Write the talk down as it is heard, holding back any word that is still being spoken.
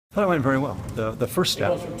I thought it went very well. The first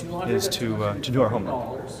step is to do our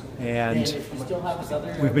homework, and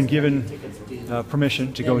we've been given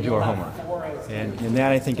permission to go do our homework, and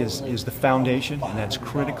that I think is the foundation, and that's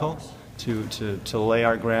critical to lay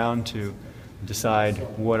our ground to decide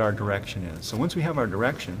what our direction is. So once we have our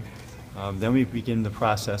direction, then we begin the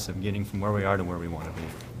process of getting from where we are to where we want to be.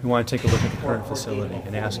 We want to take a look at the current facility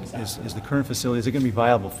and ask, is the current facility, is it going to be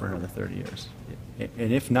viable for another 30 years?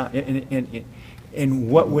 And if not,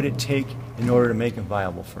 and what would it take in order to make it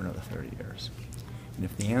viable for another 30 years? And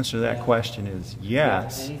if the answer to that question is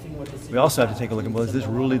yes, we also have to take a look at, well, is this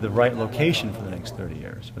really the right location for the next 30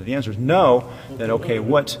 years? But if the answer is no, then okay,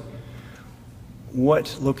 what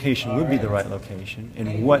location would be the right location,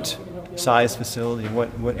 and what size facility,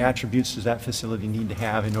 what attributes does that facility need to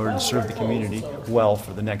have in order to serve the community well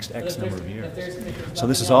for the next X number of years? So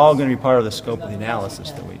this is all going to be part of the scope of the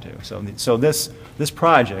analysis that we do. So this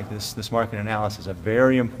project, this market analysis, is a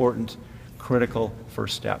very important, critical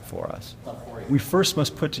first step for us. We first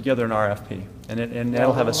must put together an RFP, and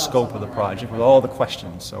that'll have a scope of the project with all the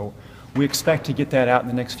questions. So we expect to get that out in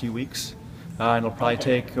the next few weeks, and it'll probably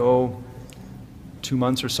take 2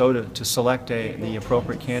 months or so to select the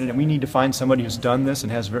appropriate candidate. We need to find somebody who's done this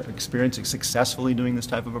and has experience successfully doing this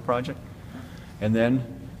type of a project, and then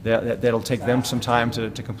that'll take them some time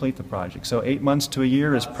to complete the project. So 8 months to a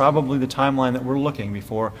year is probably the timeline that we're looking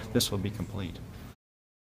before this will be complete.